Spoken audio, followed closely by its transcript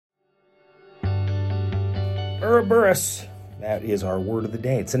Uroboros. That is our word of the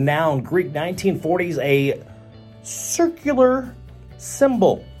day. It's a noun, Greek 1940s, a circular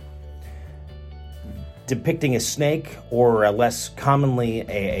symbol depicting a snake, or less commonly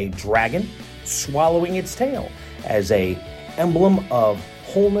a dragon, swallowing its tail as a emblem of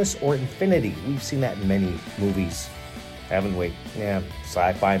wholeness or infinity. We've seen that in many movies, haven't we? Yeah,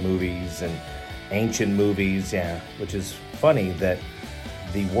 sci-fi movies and ancient movies, yeah, which is funny that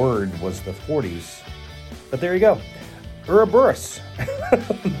the word was the 40s. But there you go. Uroboros.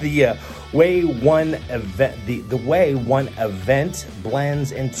 the way one event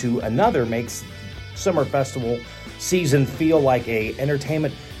blends into another makes summer festival season feel like a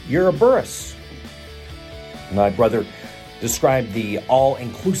entertainment Uroboros. My brother described the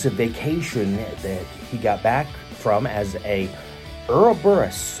all-inclusive vacation that he got back from as a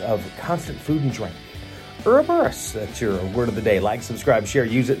Uroboros of constant food and drink. Uroboros, that's your word of the day. Like, subscribe, share,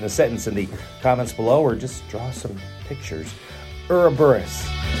 use it in a sentence in the comments below, or just draw some pictures. Uroboros.